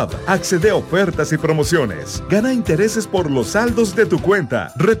seguridad, accede a ofertas y promociones, gana intereses por los saldos de tu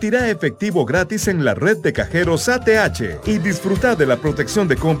cuenta, retira efectivo gratis en la red de cajeros ATH y disfruta de la protección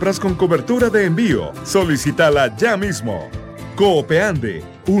de compras con cobertura de envío. Solicítala ya mismo. Coopeande,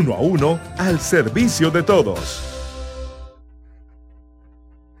 1 a 1 al servicio de todos.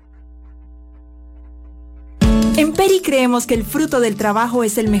 En Peri creemos que el fruto del trabajo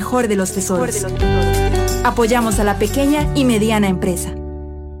es el mejor de los tesoros. Apoyamos a la pequeña y mediana empresa.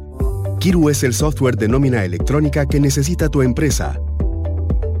 Kiru es el software de nómina electrónica que necesita tu empresa.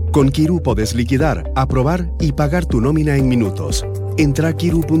 Con Kiru podés liquidar, aprobar y pagar tu nómina en minutos. Entra a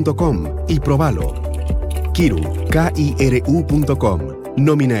kiru.com y probalo. Kiru, Kiru.com.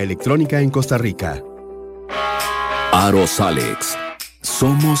 Nómina electrónica en Costa Rica. Aros Alex.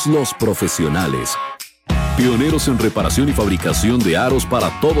 Somos los profesionales. Pioneros en reparación y fabricación de aros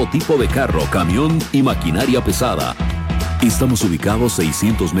para todo tipo de carro, camión y maquinaria pesada. Estamos ubicados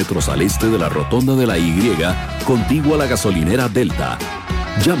 600 metros al este de la rotonda de la Y, contigua a la gasolinera Delta.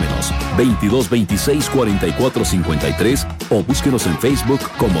 Llámenos 2226-4453 o búsquenos en Facebook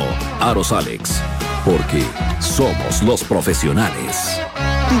como Aros Alex, porque somos los profesionales.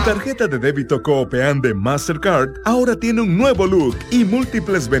 Tu tarjeta de débito Coopeande Mastercard ahora tiene un nuevo look y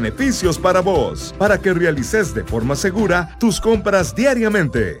múltiples beneficios para vos, para que realices de forma segura tus compras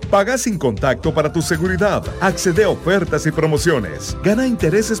diariamente. Paga sin contacto para tu seguridad, accede a ofertas y promociones, gana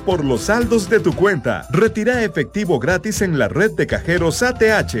intereses por los saldos de tu cuenta, retira efectivo gratis en la red de cajeros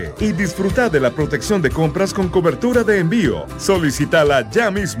ATH y disfruta de la protección de compras con cobertura de envío. Solicítala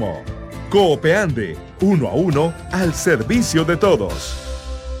ya mismo. Coopeande, 1 a 1 al servicio de todos.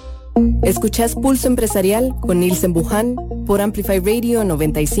 Escuchás Pulso Empresarial con Nilsen Buján por Amplify Radio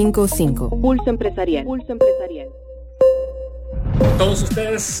 95.5. Pulso Empresarial. Todos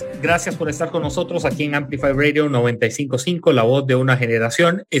ustedes, gracias por estar con nosotros aquí en Amplify Radio 95.5, la voz de una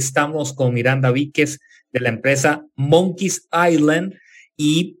generación. Estamos con Miranda VÁQUEZ de la empresa Monkeys Island,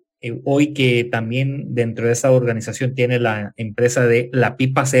 y hoy que también dentro de esa organización tiene la empresa de la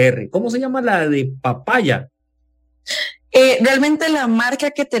pipa CR. ¿Cómo se llama la de papaya? Realmente la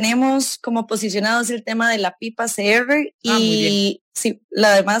marca que tenemos como posicionado es el tema de la pipa CR, y sí,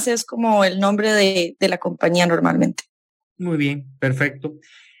 la demás es como el nombre de la compañía normalmente. Muy bien, perfecto.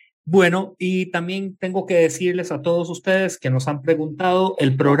 Bueno, y también tengo que decirles a todos ustedes que nos han preguntado,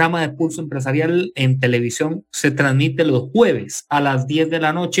 el programa de Pulso Empresarial en televisión se transmite los jueves a las 10 de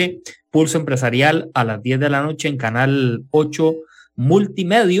la noche, Pulso Empresarial a las 10 de la noche en Canal 8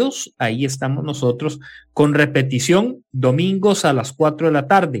 Multimedios. Ahí estamos nosotros, con repetición domingos a las 4 de la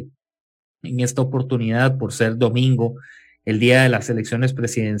tarde. En esta oportunidad, por ser domingo, el día de las elecciones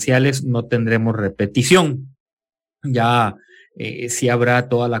presidenciales, no tendremos repetición. Ya sí habrá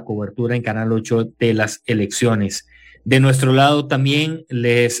toda la cobertura en Canal 8 de las elecciones. De nuestro lado también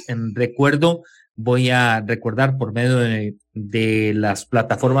les recuerdo, voy a recordar por medio de las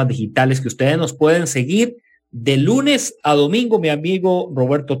plataformas digitales que ustedes nos pueden seguir de lunes a domingo, mi amigo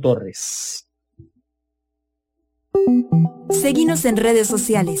Roberto Torres. Seguinos en redes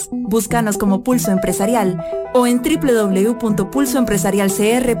sociales, búscanos como Pulso Empresarial o en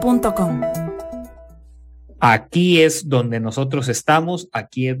www.pulsoempresarialcr.com. Aquí es donde nosotros estamos,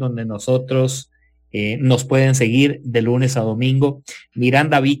 aquí es donde nosotros Nos pueden seguir de lunes a domingo.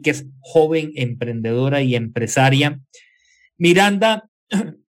 Miranda VÁQUEZ, joven emprendedora y empresaria. Miranda,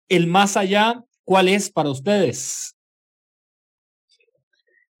 el más allá, ¿cuál es para ustedes?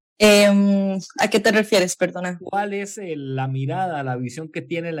 ¿A qué te refieres? Perdona. ¿Cuál es la mirada, la visión que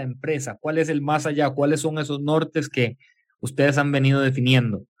tiene la empresa? ¿Cuál es el más allá? ¿Cuáles son esos nortes que ustedes han venido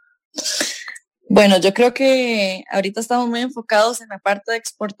definiendo? Bueno, yo creo que ahorita estamos muy enfocados en la parte de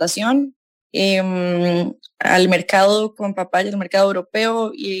exportación, al mercado con papaya, el mercado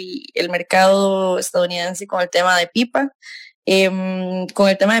europeo y el mercado estadounidense con el tema de pipa. Con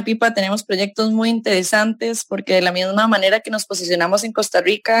el tema de pipa tenemos proyectos muy interesantes porque de la misma manera que nos posicionamos en Costa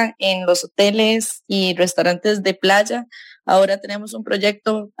Rica en los hoteles y restaurantes de playa, ahora tenemos un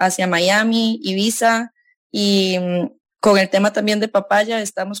proyecto hacia Miami, Ibiza y con el tema también de papaya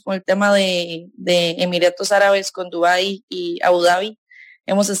estamos con el tema de Emiratos Árabes con Dubái y Abu Dhabi.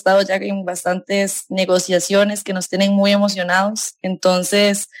 Hemos estado ya en bastantes negociaciones que nos tienen muy emocionados.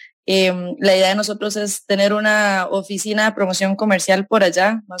 Entonces, la idea de nosotros es tener una oficina de promoción comercial por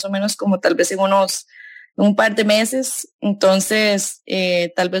allá, más o menos como tal vez en un par de meses. Entonces,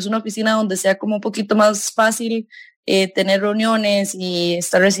 tal vez una oficina donde sea como un poquito más fácil tener reuniones y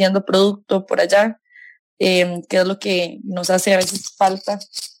estar recibiendo producto por allá, que es lo que nos hace a veces falta.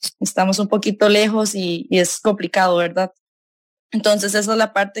 Estamos un poquito lejos y es complicado, ¿verdad? Entonces, esa es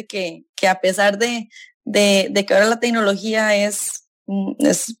la parte que a pesar de que ahora la tecnología es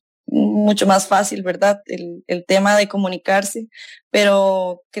mucho más fácil, ¿verdad? El tema de comunicarse,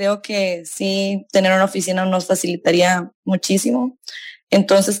 pero creo que sí, tener una oficina nos facilitaría muchísimo.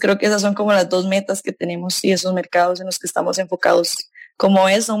 Entonces creo que esas son como las dos metas que tenemos y esos mercados en los que estamos enfocados. Como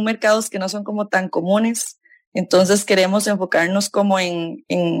son mercados que no son como tan comunes, entonces queremos enfocarnos como en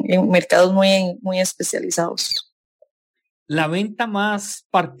mercados muy especializados. La venta más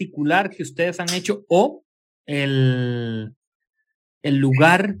particular que ustedes han hecho o el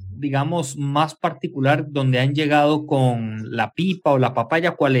lugar, digamos, más particular donde han llegado con la pipa o la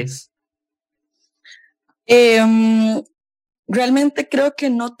papaya, ¿cuál es? Realmente creo que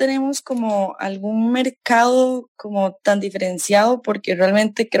no tenemos como algún mercado como tan diferenciado porque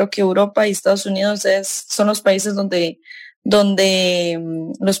realmente creo que Europa y Estados Unidos son los países donde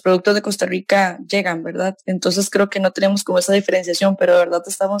los productos de Costa Rica llegan, ¿verdad? Entonces creo que no tenemos como esa diferenciación, pero de verdad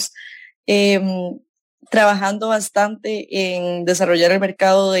estamos trabajando bastante en desarrollar el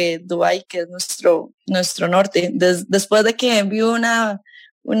mercado de Dubái, que es nuestro norte. Después de que envió una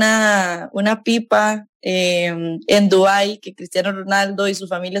pipa en Dubái que Cristiano Ronaldo y su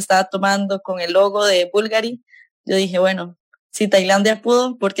familia estaba tomando con el logo de Bulgari, yo dije, bueno, si Tailandia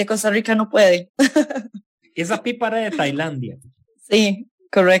pudo, ¿por qué Costa Rica no puede? Esa pipa era de Tailandia. Sí,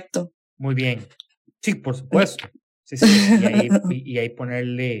 correcto. Muy bien. Sí, por supuesto. Sí, y ahí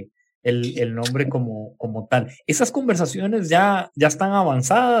ponerle el nombre como tal. ¿Esas conversaciones ya están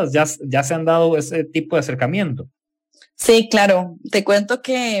avanzadas? ¿Ya se han dado ese tipo de acercamiento? Sí, claro. Te cuento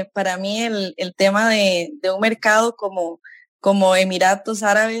que para mí el tema de un mercado como Emiratos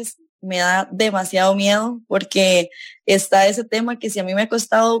Árabes me da demasiado miedo porque está ese tema que si a mí me ha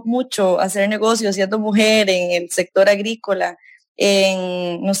costado mucho hacer negocios siendo mujer en el sector agrícola,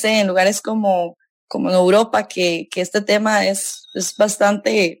 no sé, en lugares como en Europa, que este tema es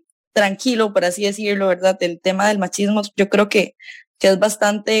bastante tranquilo, por así decirlo, ¿verdad? El tema del machismo, yo creo que es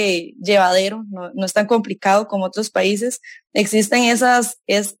bastante llevadero, no es tan complicado como otros países. Existen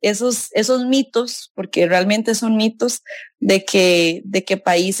esos mitos, porque realmente son mitos, de que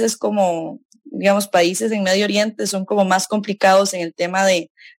países como, digamos, países en Medio Oriente son como más complicados en el tema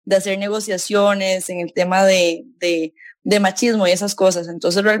de hacer negociaciones, en el tema de machismo y esas cosas.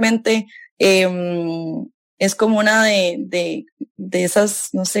 Entonces realmente es como una de esas,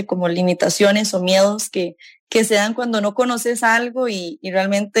 no sé, como limitaciones o miedos que se dan cuando no conoces algo y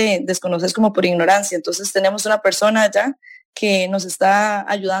realmente desconoces como por ignorancia. Entonces tenemos una persona allá que nos está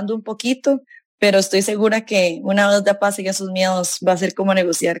ayudando un poquito, pero estoy segura que una vez ya pasen esos miedos va a ser como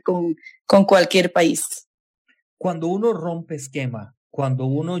negociar con cualquier país. Cuando uno rompe esquema, cuando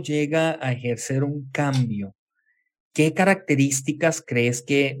uno llega a ejercer un cambio, ¿qué características crees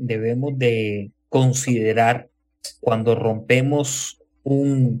que debemos de considerar cuando rompemos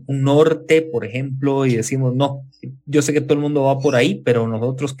un norte, por ejemplo, y decimos, no, yo sé que todo el mundo va por ahí, pero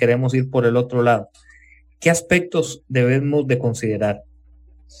nosotros queremos ir por el otro lado? ¿Qué aspectos debemos de considerar?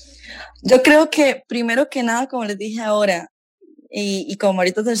 Yo creo que primero que nada, como les dije ahora, y como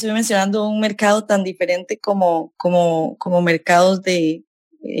ahorita te estoy mencionando un mercado tan diferente como mercados de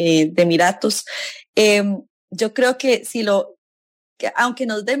Emiratos, yo creo que aunque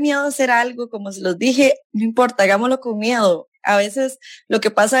nos dé miedo hacer algo, como se los dije, no importa, hagámoslo con miedo. A veces lo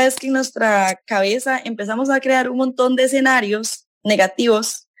que pasa es que en nuestra cabeza empezamos a crear un montón de escenarios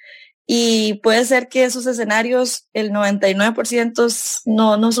negativos y puede ser que esos escenarios, el 99%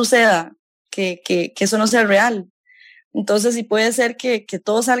 no suceda, que eso no sea real. Entonces sí puede ser que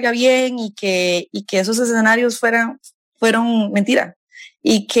todo salga bien y que esos escenarios fueron mentira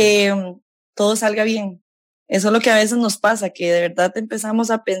y que todo salga bien. Eso es lo que a veces nos pasa, que de verdad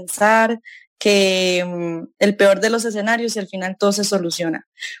empezamos a pensar que el peor de los escenarios y al final todo se soluciona.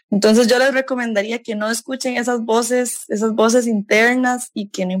 Entonces yo les recomendaría que no escuchen esas voces internas y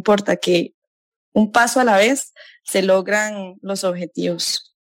que no importa, que un paso a la vez se logran los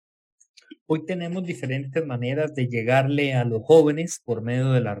objetivos. Hoy tenemos diferentes maneras de llegarle a los jóvenes por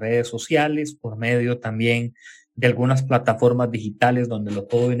medio de las redes sociales, por medio también de algunas plataformas digitales donde los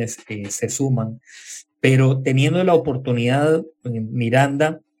jóvenes se suman. Pero teniendo la oportunidad,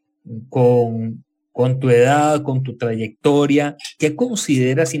 Miranda, con tu edad, con tu trayectoria, ¿qué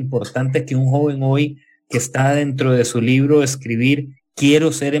consideras importante que un joven hoy que está dentro de su libro escribir,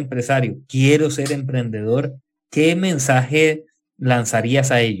 quiero ser empresario, quiero ser emprendedor, qué mensaje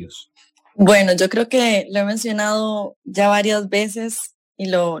lanzarías a ellos? Bueno, yo creo que lo he mencionado ya varias veces y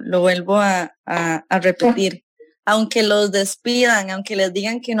lo vuelvo a repetir. Aunque los despidan, aunque les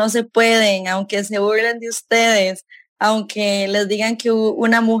digan que no se pueden, aunque se burlen de ustedes, aunque les digan que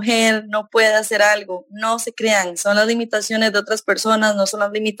una mujer no puede hacer algo, no se crean, son las limitaciones de otras personas, no son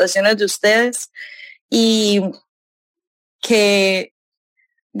las limitaciones de ustedes. Y que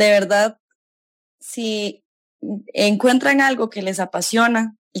de verdad, si encuentran algo que les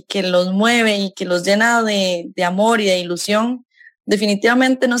apasiona y que los mueve y que los llena de amor y de ilusión,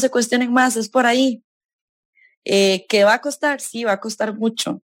 definitivamente no se cuestionen más, es por ahí. ¿Qué va a costar? Sí, va a costar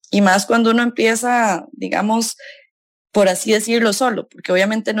mucho. Y más cuando uno empieza, digamos, por así decirlo, solo, porque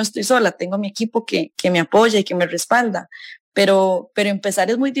obviamente no estoy sola, tengo mi equipo que me apoya y que me respalda, pero empezar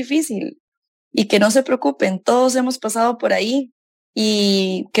es muy difícil y que no se preocupen, todos hemos pasado por ahí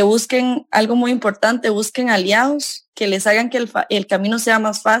y que busquen algo muy importante, busquen aliados que les hagan que el camino sea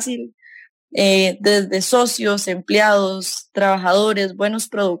más fácil, desde socios, empleados, trabajadores, buenos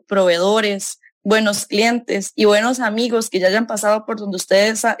proveedores, buenos clientes y buenos amigos que ya hayan pasado por donde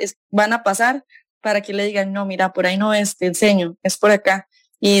ustedes van a pasar, para que le digan, no, mira, por ahí no es, te enseño, es por acá.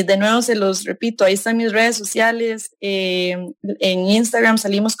 Y de nuevo se los repito, ahí están mis redes sociales, en Instagram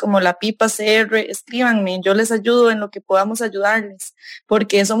salimos como La Pipa CR, escríbanme, yo les ayudo en lo que podamos ayudarles,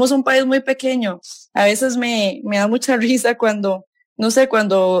 porque somos un país muy pequeño. A veces me da mucha risa cuando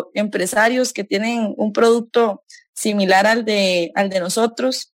empresarios que tienen un producto similar al de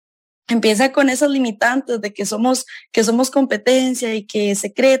nosotros, empieza con esas limitantes de que somos competencia y que es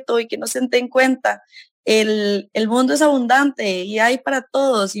secreto y que no se den cuenta. El mundo es abundante y hay para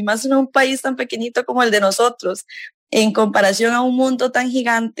todos, y más en un país tan pequeñito como el de nosotros. En comparación a un mundo tan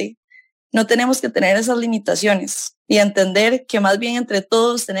gigante, no tenemos que tener esas limitaciones y entender que más bien entre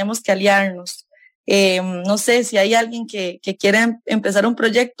todos tenemos que aliarnos. No sé si hay alguien que quiera empezar un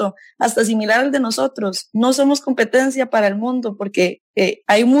proyecto hasta similar al de nosotros. No somos competencia para el mundo porque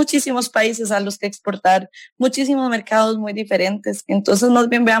hay muchísimos países a los que exportar, muchísimos mercados muy diferentes. Entonces más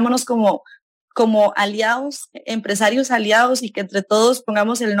bien veámonos como aliados, empresarios aliados, y que entre todos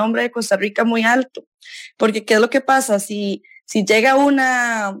pongamos el nombre de Costa Rica muy alto. Porque ¿qué es lo que pasa? Si llega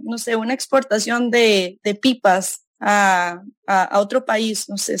una exportación de pipas a otro país,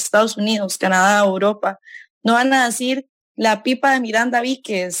 no sé, Estados Unidos, Canadá, Europa, no van a decir la pipa de Miranda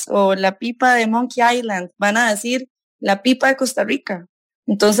VÁQUEZ o la pipa de Monkey Island, van a decir la pipa de Costa Rica.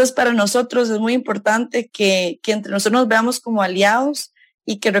 Entonces para nosotros es muy importante que entre nosotros nos veamos como aliados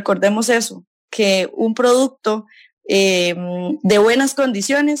y que recordemos eso, que un producto de buenas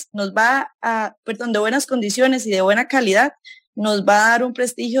condiciones de buenas condiciones y de buena calidad nos va a dar un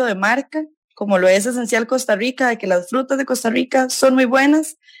prestigio de marca, como lo es Esencial Costa Rica, de que las frutas de Costa Rica son muy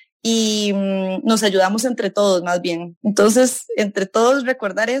buenas y nos ayudamos entre todos más bien. Entonces, entre todos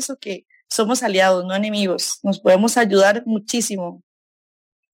recordar eso, que somos aliados, no enemigos, nos podemos ayudar muchísimo.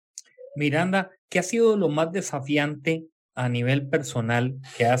 Miranda, ¿qué ha sido lo más desafiante a nivel personal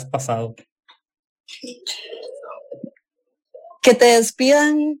que has pasado? Que te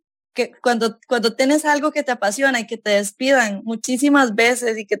despidan, que cuando tienes algo que te apasiona y que te despidan muchísimas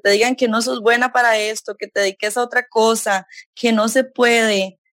veces y que te digan que no sos buena para esto, que te dediques a otra cosa, que no se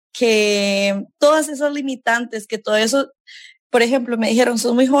puede, que todas esas limitantes, que todo eso, por ejemplo, me dijeron,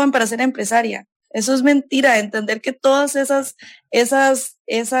 sos muy joven para ser empresaria. Eso es mentira, entender que todas esas,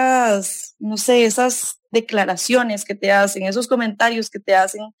 no sé, esas declaraciones que te hacen, esos comentarios que te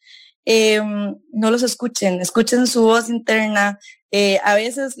hacen, no los escuchen su voz interna. A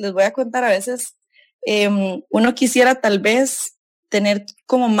veces, les voy a contar, a veces uno quisiera tal vez tener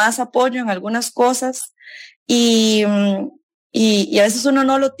como más apoyo en algunas cosas y a veces uno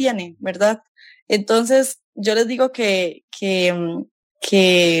no lo tiene, ¿verdad? Entonces yo les digo que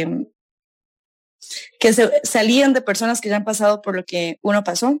se alíen de personas que ya han pasado por lo que uno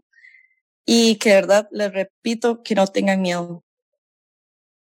pasó y que de verdad les repito que no tengan miedo.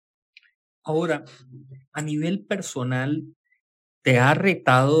 Ahora, a nivel personal, ¿te ha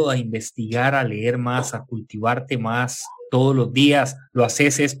retado a investigar, a leer más, a cultivarte más todos los días? ¿Lo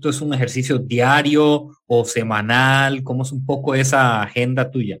haces? ¿Esto es un ejercicio diario o semanal? ¿Cómo es un poco esa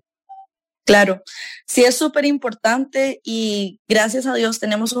agenda tuya? Claro, sí es súper importante y gracias a Dios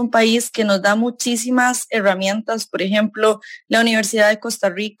tenemos un país que nos da muchísimas herramientas, por ejemplo, la Universidad de Costa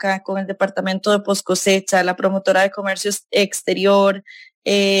Rica con el Departamento de Post Cosecha, la Promotora de Comercio Exterior,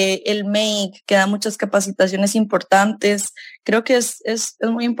 el MEIC, que da muchas capacitaciones importantes. Creo que es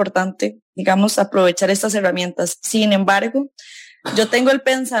muy importante, digamos, aprovechar estas herramientas. Sin embargo, yo tengo el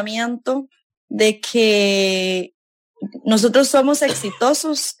pensamiento de que nosotros somos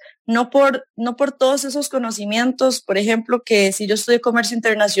exitosos no por todos esos conocimientos, por ejemplo, que si yo estudié comercio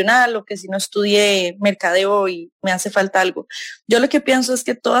internacional o que si no estudié mercadeo y me hace falta algo. Yo lo que pienso es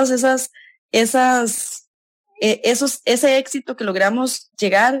que todas ese éxito que logramos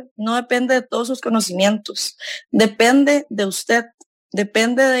llegar no depende de todos sus conocimientos, depende de usted,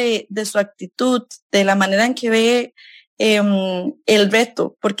 depende de su actitud, de la manera en que ve el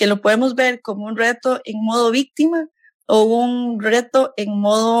reto, porque lo podemos ver como un reto en modo víctima o un reto en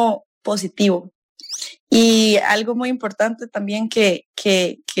modo positivo. Y algo muy importante también que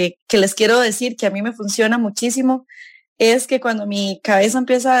les quiero decir, que a mí me funciona muchísimo, es que cuando mi cabeza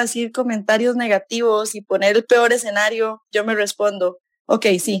empieza a decir comentarios negativos y poner el peor escenario, yo me respondo, ok,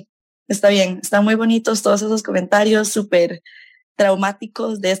 sí, está bien, están muy bonitos todos esos comentarios súper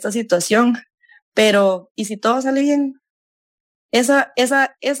traumáticos de esta situación, pero ¿y si todo sale bien? Esa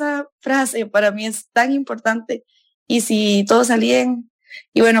frase para mí es tan importante. Y si todo sale bien.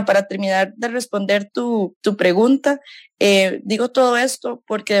 Y bueno, para terminar de responder tu pregunta, digo todo esto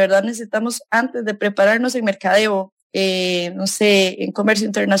porque de verdad necesitamos, antes de prepararnos en mercadeo, no sé, en comercio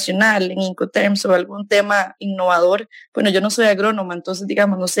internacional, en Incoterms o algún tema innovador. Bueno, yo no soy agrónoma, entonces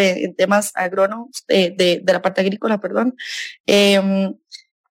digamos, no sé, en temas agrónomos, de la parte agrícola, perdón,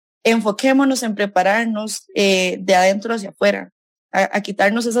 enfoquémonos en prepararnos de adentro hacia afuera, a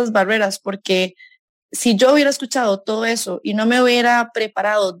quitarnos esas barreras, porque si yo hubiera escuchado todo eso y no me hubiera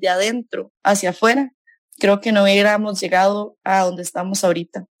preparado de adentro hacia afuera, creo que no hubiéramos llegado a donde estamos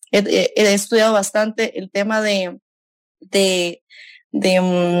ahorita. He estudiado bastante el tema de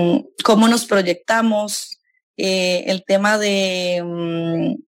cómo nos proyectamos, el tema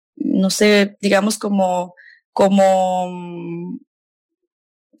de, no sé, digamos como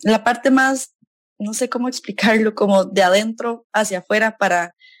la parte más, no sé cómo explicarlo, como de adentro hacia afuera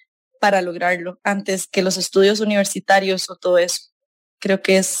para lograrlo, antes que los estudios universitarios o todo eso. Creo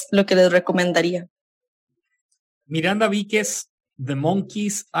que es lo que les recomendaría. Miranda VÁQUEZ, The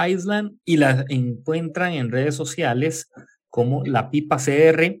Monkeys Island, y la encuentran en redes sociales como La Pipa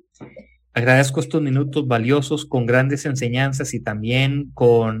CR. Agradezco estos minutos valiosos con grandes enseñanzas y también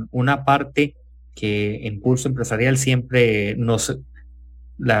con una parte que en Pulso Empresarial siempre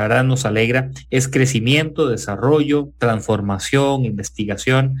la verdad nos alegra, es crecimiento, desarrollo, transformación,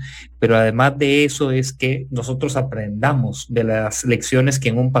 investigación, pero además de eso es que nosotros aprendamos de las lecciones que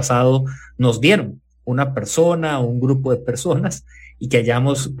en un pasado nos dieron una persona o un grupo de personas y que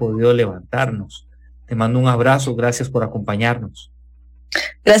hayamos podido levantarnos. Te mando un abrazo, gracias por acompañarnos.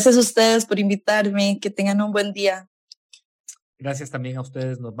 Gracias a ustedes por invitarme, que tengan un buen día. Gracias también a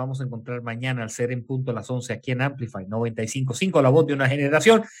ustedes. Nos vamos a encontrar mañana al ser en punto a las 11 aquí en Amplify 95.5, la voz de una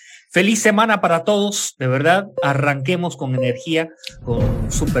generación. Feliz semana para todos. De verdad, arranquemos con energía,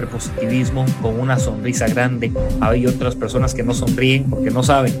 con súper positivismo, con una sonrisa grande. Hay otras personas que no sonríen porque no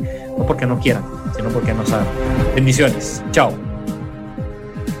saben, no porque no quieran, sino porque no saben. Bendiciones. Chao.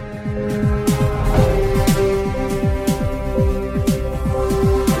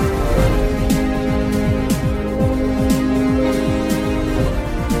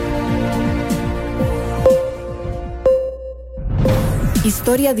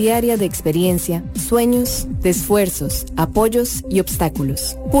 Historia diaria de experiencia, sueños, de esfuerzos, apoyos y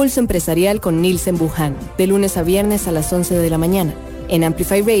obstáculos. Pulso Empresarial con Nilsen Buján, de lunes a viernes a las 11 de la mañana, en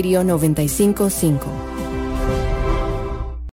Amplify Radio 95.5.